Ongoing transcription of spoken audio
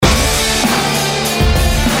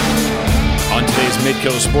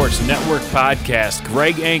Midco Sports Network podcast.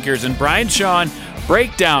 Greg Enkers and Brian Shawn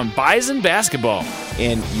break down Bison basketball.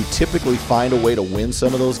 And you typically find a way to win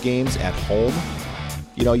some of those games at home.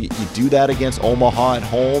 You know, you do that against Omaha at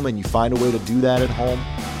home, and you find a way to do that at home.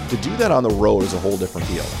 To do that on the road is a whole different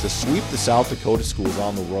deal. To sweep the South Dakota schools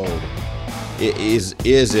on the road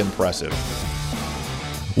is impressive.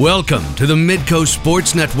 Welcome to the Midco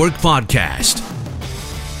Sports Network podcast.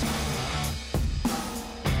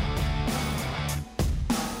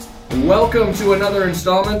 Welcome to another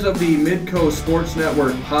installment of the Midco Sports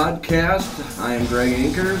Network podcast. I am Greg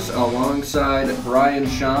Enkers alongside Brian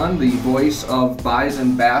Shawn, the voice of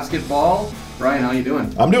Bison basketball. Brian, how you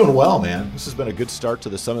doing? I'm doing well, man. This has been a good start to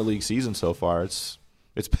the Summit League season so far. It's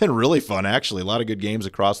been really fun, actually. A lot of good games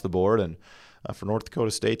across the board, and for North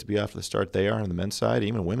Dakota State to be off to the start they are on the men's side,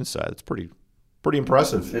 even women's side, it's pretty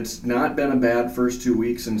impressive. It's not been a bad first 2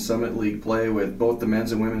 weeks in Summit League play, with both the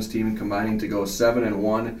men's and women's team combining to go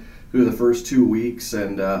 7-1 through the first 2 weeks,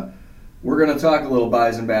 and we're going to talk a little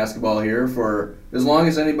Bison basketball here for as long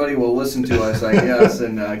as anybody will listen to us, I guess,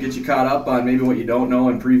 and get you caught up on maybe what you don't know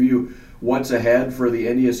and preview what's ahead for the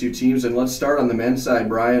NDSU teams. And let's start on the men's side,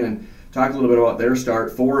 Brian, and talk a little bit about their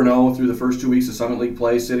start. 4-0 through the first 2 weeks of Summit League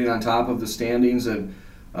play, sitting on top of the standings, and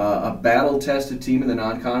a battle-tested team in the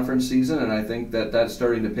non-conference season, and I think that's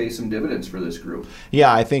starting to pay some dividends for this group.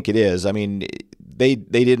 Yeah, I think it is. I mean, they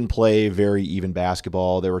didn't play very even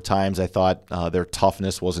basketball. There were times I thought their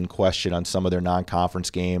toughness was in question on some of their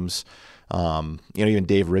non-conference games. Even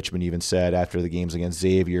Dave Richmond even said after the games against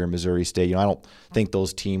Xavier and Missouri State, I don't think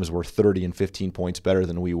those teams were 30 and 15 points better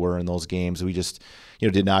than we were in those games. We just,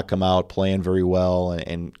 did not come out playing very well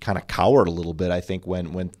and kind of cowered a little bit, I think,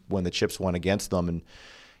 when the chips went against them. And,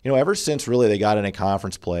 ever since really they got into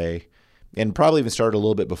conference play, and probably even started a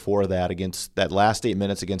little bit before that, against that last 8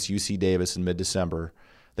 minutes against UC Davis in mid-December,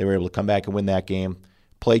 they were able to come back and win that game.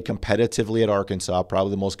 Played competitively at Arkansas,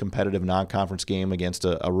 probably the most competitive non-conference game against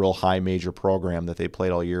a real high major program that they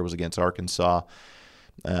played all year was against Arkansas.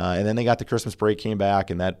 And then they got the Christmas break, came back,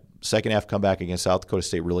 and that second half comeback against South Dakota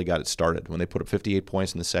State really got it started. When they put up 58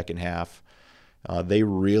 points in the second half, they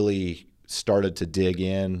really started to dig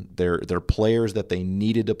in. Their players that they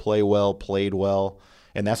needed to play well played well,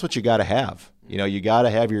 and that's what you got to have. You got to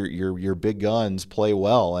have your big guns play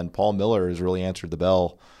well, and Paul Miller has really answered the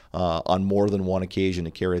bell on more than one occasion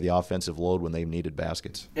to carry the offensive load when they've needed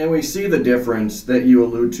baskets. And we see the difference that you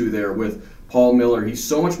allude to there with Paul Miller. He's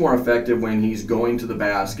so much more effective when he's going to the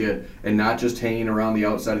basket and not just hanging around the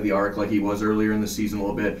outside of the arc like he was earlier in the season a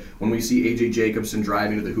little bit. When we see A.J. Jacobson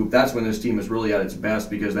driving to the hoop, that's when this team is really at its best,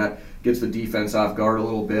 because that gets the defense off guard a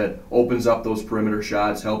little bit, opens up those perimeter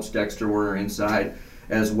shots, helps Dexter Werner inside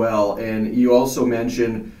as well. And you also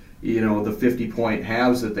mentioned, the 50-point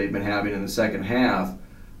halves that they've been having in the second half.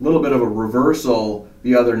 A little bit of a reversal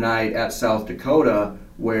the other night at South Dakota,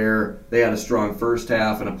 where they had a strong first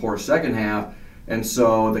half and a poor second half. And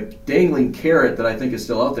so the dangling carrot that I think is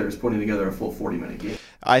still out there is putting together a full 40-minute game.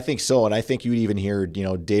 I think so, and I think you'd even hear,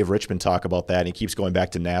 Dave Richmond talk about that, and he keeps going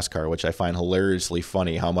back to NASCAR, which I find hilariously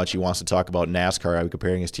funny how much he wants to talk about NASCAR. I'm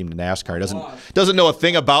comparing his team to NASCAR. He doesn't know a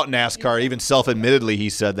thing about NASCAR. Even self-admittedly he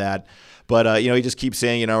said that. But, he just keeps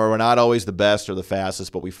saying, we're not always the best or the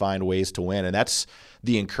fastest, but we find ways to win. And that's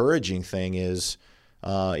the encouraging thing is,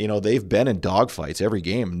 they've been in dogfights every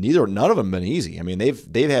game. None of them have been easy. I mean,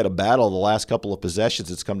 they've had a battle the last couple of possessions.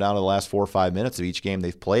 It's come down to the last 4 or 5 minutes of each game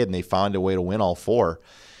they've played, and they found a way to win all four.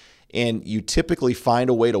 And you typically find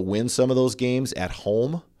a way to win some of those games at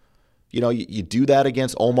home. You do that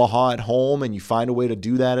against Omaha at home, and you find a way to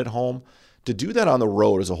do that at home. To do that on the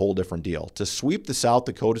road is a whole different deal. To sweep the South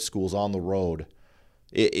Dakota schools on the road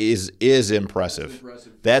is impressive.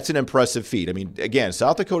 That's an impressive feat. I mean, again,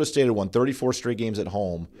 South Dakota State had won 34 straight games at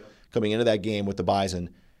home coming into that game with the Bison.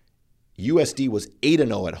 USD was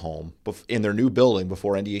 8-0 at home in their new building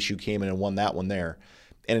before NDSU came in and won that one there.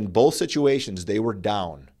 And in both situations, they were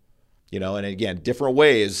down. And again, different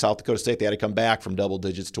ways. South Dakota State, they had to come back from double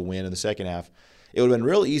digits to win in the second half. It would have been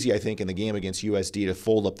real easy, I think, in the game against USD to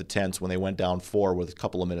fold up the tents when they went down 4 with a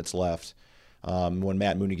couple of minutes left when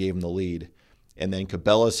Matt Mooney gave them the lead. And then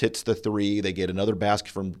Cabela's hits the 3. They get another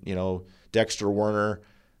basket from, Dexter Werner.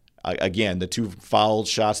 Again, the 2 fouled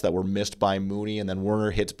shots that were missed by Mooney, and then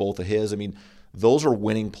Werner hits both of his. I mean, those are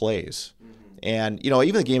winning plays. Mm-hmm. And,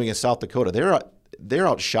 even the game against South Dakota, they're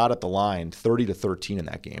outshot at the line 30-13 in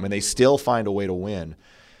that game, and they still find a way to win.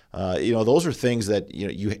 Those are things that,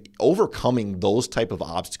 you overcoming those type of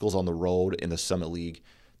obstacles on the road in the Summit League.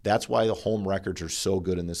 That's why the home records are so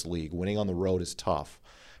good in this league. Winning on the road is tough.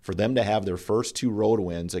 For them to have their first 2 road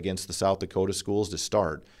wins against the South Dakota schools to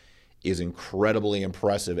start is incredibly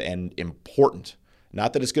impressive and important.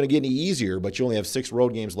 Not that it's going to get any easier, but you only have 6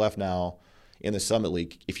 road games left now in the Summit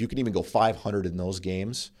League. If you can even go 500 in those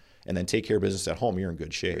games and then take care of business at home, you're in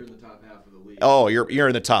good shape. You're in the top half of the league. Oh, you're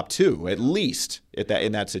in the top 2 at least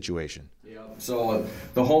in that situation. So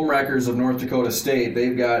the home wreckers of North Dakota State,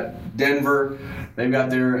 they've got Denver. They've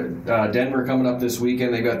got their Denver coming up this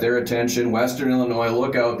weekend. They've got their attention. Western Illinois,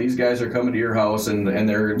 look out. These guys are coming to your house, and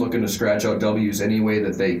they're looking to scratch out W's any way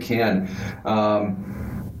that they can.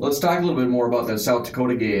 Let's talk a little bit more about that South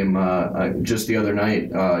Dakota game just the other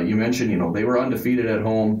night. You mentioned, they were undefeated at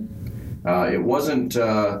home. It wasn't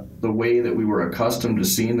the way that we were accustomed to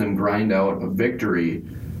seeing them grind out a victory,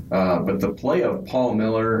 but the play of Paul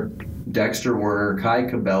Miller, Dexter Werner, Kai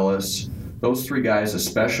Cabellis, those 3 guys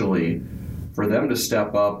especially, for them to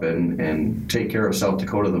step up and take care of South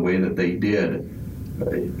Dakota the way that they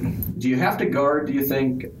did. Do you have to guard, do you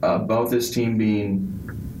think, about this team being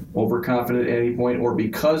overconfident at any point, or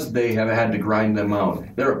because they have had to grind them out,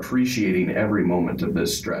 they're appreciating every moment of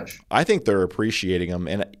this stretch? I think they're appreciating them,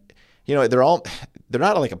 and they're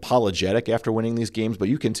not like apologetic after winning these games, but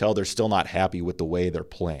you can tell they're still not happy with the way they're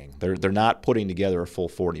playing. They're not putting together a full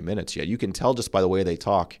 40 minutes yet. You can tell just by the way they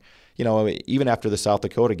talk. Even after the South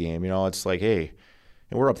Dakota game, it's like, hey,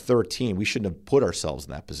 we're up 13. We shouldn't have put ourselves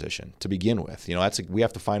in that position to begin with. We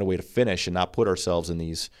have to find a way to finish and not put ourselves in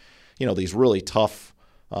these really tough,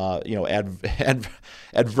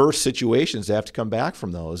 adverse situations to have to come back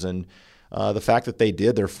from those. And the fact that they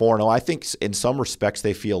did, they're 4-0. I think in some respects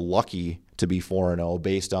they feel lucky to be 4-0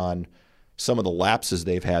 based on some of the lapses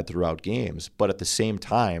they've had throughout games. But at the same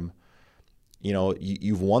time,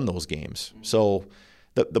 you've won those games. So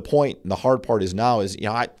the point and the hard part is now is,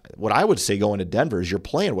 what I would say going to Denver is you're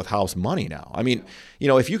playing with house money now. I mean,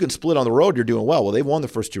 if you can split on the road, you're doing well. Well, they've won the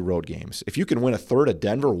first 2 road games. If you can win a third at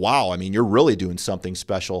Denver, wow, I mean, you're really doing something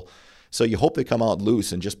special. So you hope they come out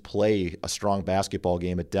loose and just play a strong basketball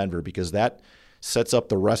game at Denver, because that sets up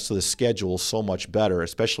the rest of the schedule so much better,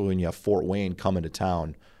 especially when you have Fort Wayne coming to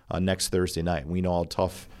town next Thursday night. We know how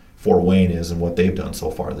tough Fort Wayne is and what they've done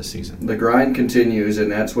so far this season. The grind continues,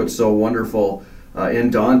 and that's what's so wonderful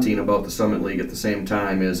and daunting about the Summit League at the same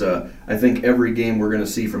time is I think every game we're going to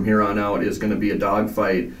see from here on out is going to be a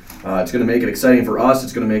dogfight. It's going to make it exciting for us.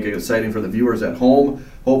 It's going to make it exciting for the viewers at home,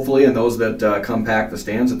 hopefully, and those that come pack the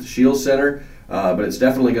stands at the Shields Center. But it's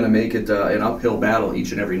definitely going to make it an uphill battle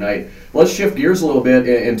each and every night. Let's shift gears a little bit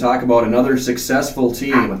and talk about another successful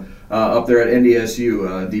team up there at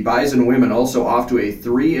NDSU. The Bison women also off to a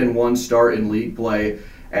 3-1 start in league play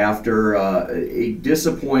after a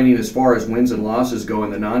disappointing as far as wins and losses go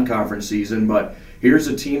in the non-conference season. But here's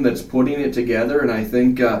a team that's putting it together, and I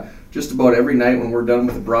think just about every night when we're done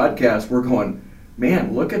with the broadcast, we're going,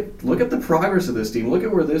 man, look at the progress of this team. Look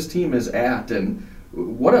at where this team is at, and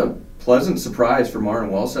what a pleasant surprise for Martin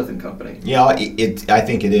Walseth and company. Yeah, I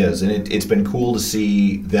think it is, and it's been cool to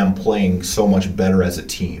see them playing so much better as a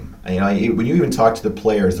team. When you even talk to the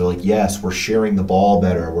players, they're like, yes, we're sharing the ball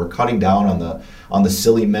better. We're cutting down on the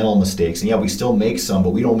silly mental mistakes. And yeah, we still make some,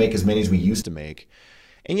 but we don't make as many as we used to make.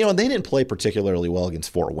 And, they didn't play particularly well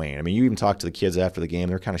against Fort Wayne. I mean, you even talk to the kids after the game,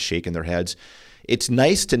 they're kind of shaking their heads. It's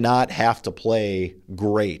nice to not have to play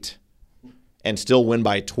great and still win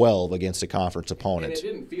by 12 against a conference opponent. And it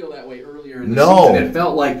didn't feel that way earlier in the season. It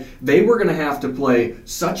felt like they were going to have to play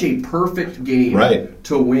such a perfect game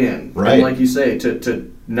to win. Right. And like you say,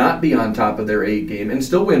 to not be on top of their 8 game and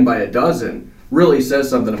still win by 12 really says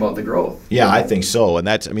something about the growth. Yeah, I think so. And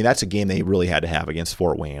that's a game they really had to have against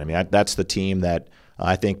Fort Wayne. I mean, that's the team that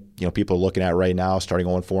I think people are looking at right now, starting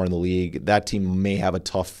 0-4 in the league. That team may have a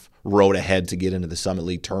tough road ahead to get into the Summit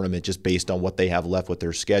League tournament just based on what they have left with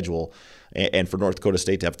their schedule. And for North Dakota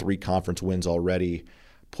State to have 3 conference wins already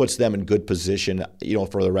puts them in good position,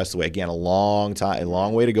 for the rest of the way. Again, a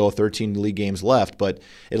long way to go, 13 league games left, but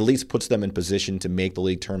it at least puts them in position to make the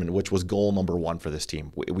league tournament, which was goal number 1 for this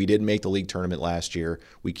team. We didn't make the league tournament last year.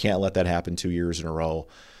 We can't let that happen 2 years in a row.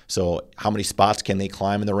 So how many spots can they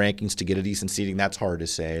climb in the rankings to get a decent seeding? That's hard to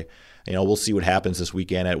say. We'll see what happens this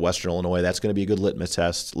weekend at Western Illinois. That's going to be a good litmus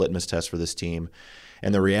test for this team.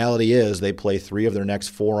 And the reality is they play 3 of their next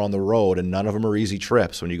 4 on the road, and none of them are easy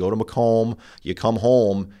trips. When you go to Macomb, you come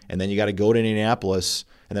home, and then you got to go to Indianapolis,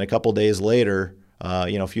 and then a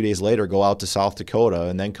few days later, go out to South Dakota,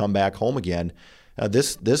 and then come back home again.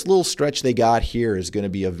 This little stretch they got here is going to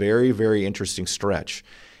be a very, very interesting stretch.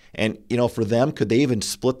 And, for them, could they even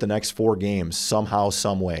split the next 4 games somehow,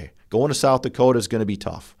 some way? Going to South Dakota is going to be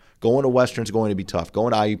tough. Going to Western is going to be tough.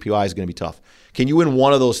 Going to IUPUI is going to be tough. Can you win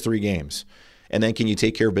one of those 3 games? And then can you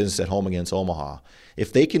take care of business at home against Omaha?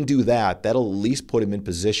 If they can do that, that'll at least put them in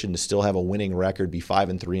position to still have a winning record, be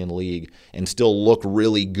 5-3 in the league, and still look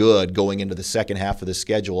really good going into the second half of the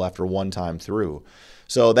schedule after one time through.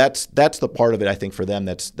 So that's the part of it, I think, for them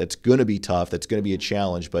that's going to be tough, that's going to be a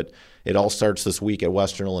challenge, but it all starts this week at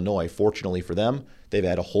Western Illinois. Fortunately for them, they've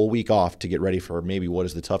had a whole week off to get ready for maybe what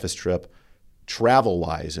is the toughest trip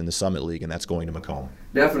travel-wise in the Summit League, and that's going to Macomb.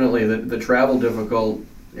 Definitely. The travel difficult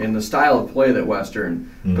and the style of play that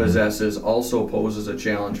Western possesses also poses a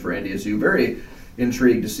challenge for NDSU. Very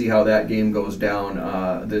intrigued to see how that game goes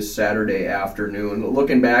down this Saturday afternoon.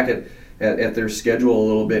 Looking back at their schedule a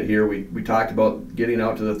little bit here, we talked about getting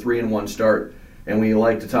out to the 3-1 start, and we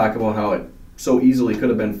like to talk about how it so easily could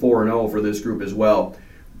have been 4-0 for this group as well.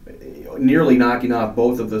 Nearly knocking off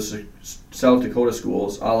both of the South Dakota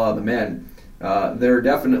schools, a la the men. There are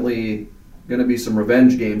definitely going to be some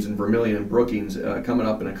revenge games in Vermilion and Brookings coming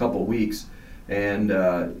up in a couple weeks, and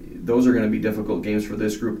those are going to be difficult games for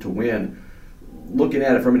this group to win. Looking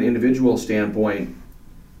at it from an individual standpoint,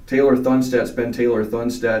 Taylor Thunstedt's been Taylor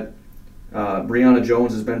Thunstedt. Brianna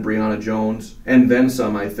Jones has been Brianna Jones, and then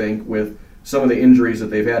some, I think, with some of the injuries that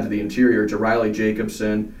they've had to the interior, to Riley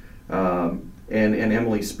Jacobson and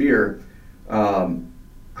Emily Spear. How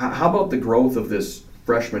about the growth of this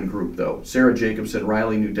freshman group, though? Sarah Jacobson,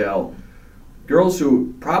 Riley Nudell, girls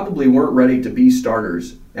who probably weren't ready to be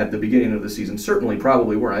starters at the beginning of the season, certainly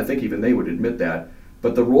probably weren't. I think even they would admit that.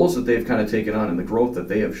 But the roles that they've kind of taken on and the growth that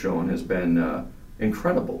they have shown has been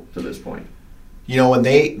incredible to this point. You know, when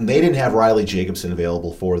they didn't have Riley Jacobson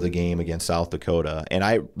available for the game against South Dakota, and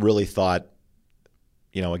I really thought,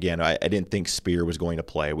 you know, again, I didn't think Spear was going to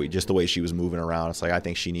play. Just the way she was moving around, it's like I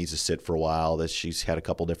think she needs to sit for a while. That she's had a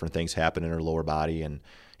couple different things happen in her lower body, and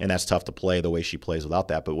that's tough to play the way she plays without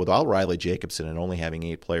that. But without Riley Jacobson and only having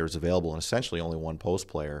 8 players available and essentially only one post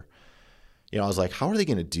player, you know, I was like, how are they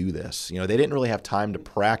going to do this? You know, they didn't really have time to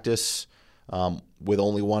practice with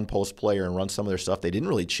only one post player and run some of their stuff. They didn't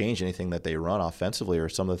really change anything that they run offensively or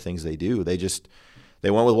some of the things they do.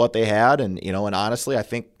 They went with what they had, and you know, and honestly, I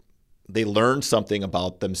think they learned something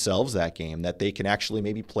about themselves that game, that they can actually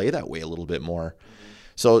maybe play that way a little bit more.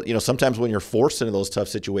 So, you know, sometimes when you're forced into those tough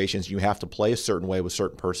situations, you have to play a certain way with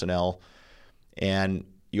certain personnel, and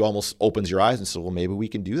you almost opens your eyes and says, well, maybe we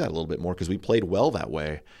can do that a little bit more because we played well that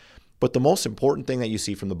way. But the most important thing that you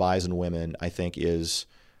see from the Bison women, I think, is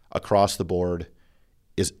across the board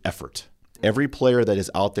is effort. Every player that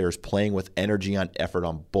is out there is playing with energy on effort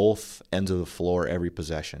on both ends of the floor every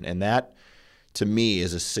possession. And that, to me,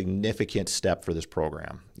 is a significant step for this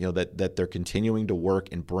program. You know, that they're continuing to work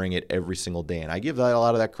and bring it every single day. And I give a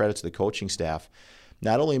lot of that credit to the coaching staff,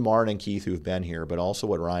 not only Martin and Keith who have been here, but also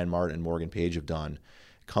what Ryan Martin and Morgan Page have done,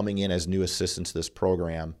 coming in as new assistants to this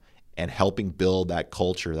program and helping build that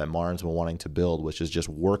culture that Martin's been wanting to build, which is just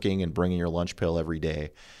working and bringing your lunch pail every day.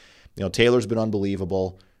 You know, Taylor's been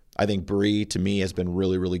unbelievable. I think Bree, to me, has been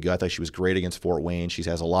really, really good. I thought she was great against Fort Wayne. She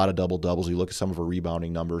has a lot of double-doubles. You look at some of her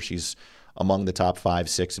rebounding numbers. She's among the top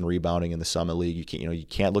 5-6 in rebounding in the Summit League. You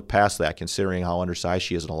can't look past that, considering how undersized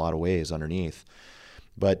she is in a lot of ways underneath.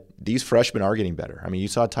 But these freshmen are getting better. I mean, you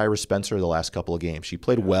saw Tyra Spencer the last couple of games. She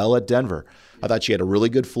played well at Denver. I thought she had a really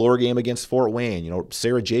good floor game against Fort Wayne. You know,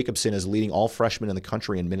 Sarah Jacobson is leading all freshmen in the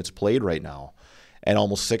country in minutes played right now, and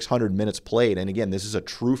almost 600 minutes played. And again, this is a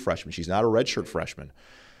true freshman. She's not a redshirt freshman.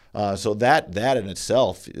 So that in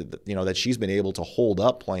itself, you know, that she's been able to hold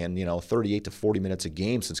up playing, you know, 38 to 40 minutes a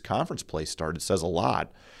game since conference play started says a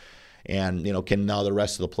lot. And, you know, can now the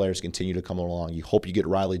rest of the players continue to come along? You hope you get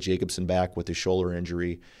Riley Jacobson back with his shoulder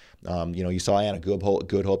injury. You know, you saw Anna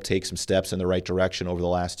Goodhope take some steps in the right direction over the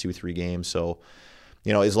last 2-3 games. So,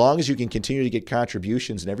 you know, as long as you can continue to get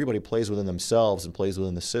contributions and everybody plays within themselves and plays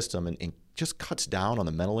within the system and just cuts down on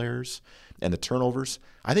the mental errors and the turnovers,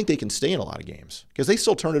 I think they can stay in a lot of games because they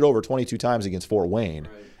still turned it over 22 times against Fort Wayne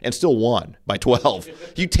and still won by 12.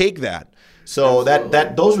 You take that. So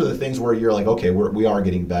that those are the things where you're like, okay, we are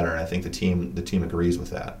getting better, and I think the team agrees with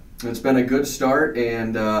that. It's been a good start,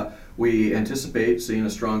 and we anticipate seeing a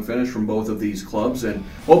strong finish from both of these clubs, and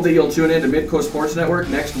hope that you'll tune in to Midco Sports Network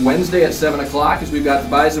next Wednesday at 7 o'clock as we've got the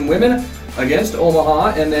Bison women against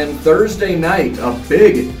Omaha, and then Thursday night, a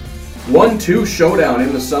big 1-2 showdown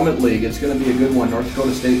in the Summit League. It's going to be a good one. North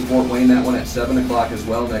Dakota State, Fort Wayne, that one at 7 o'clock as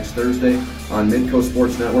well next Thursday on Midco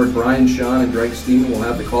Sports Network. Brian Shawn and Greg Steeman will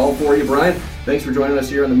have the call for you. Brian, thanks for joining us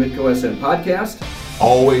here on the Midco SN podcast.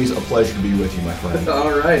 Always a pleasure to be with you, my friend.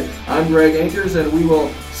 All right. I'm Greg Enkers, and we will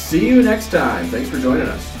see you next time. Thanks for joining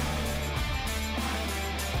us.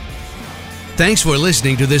 Thanks for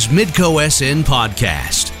listening to this Midco SN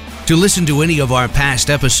podcast. To listen to any of our past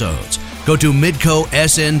episodes, go to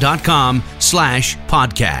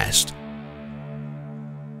midcosn.com/podcast.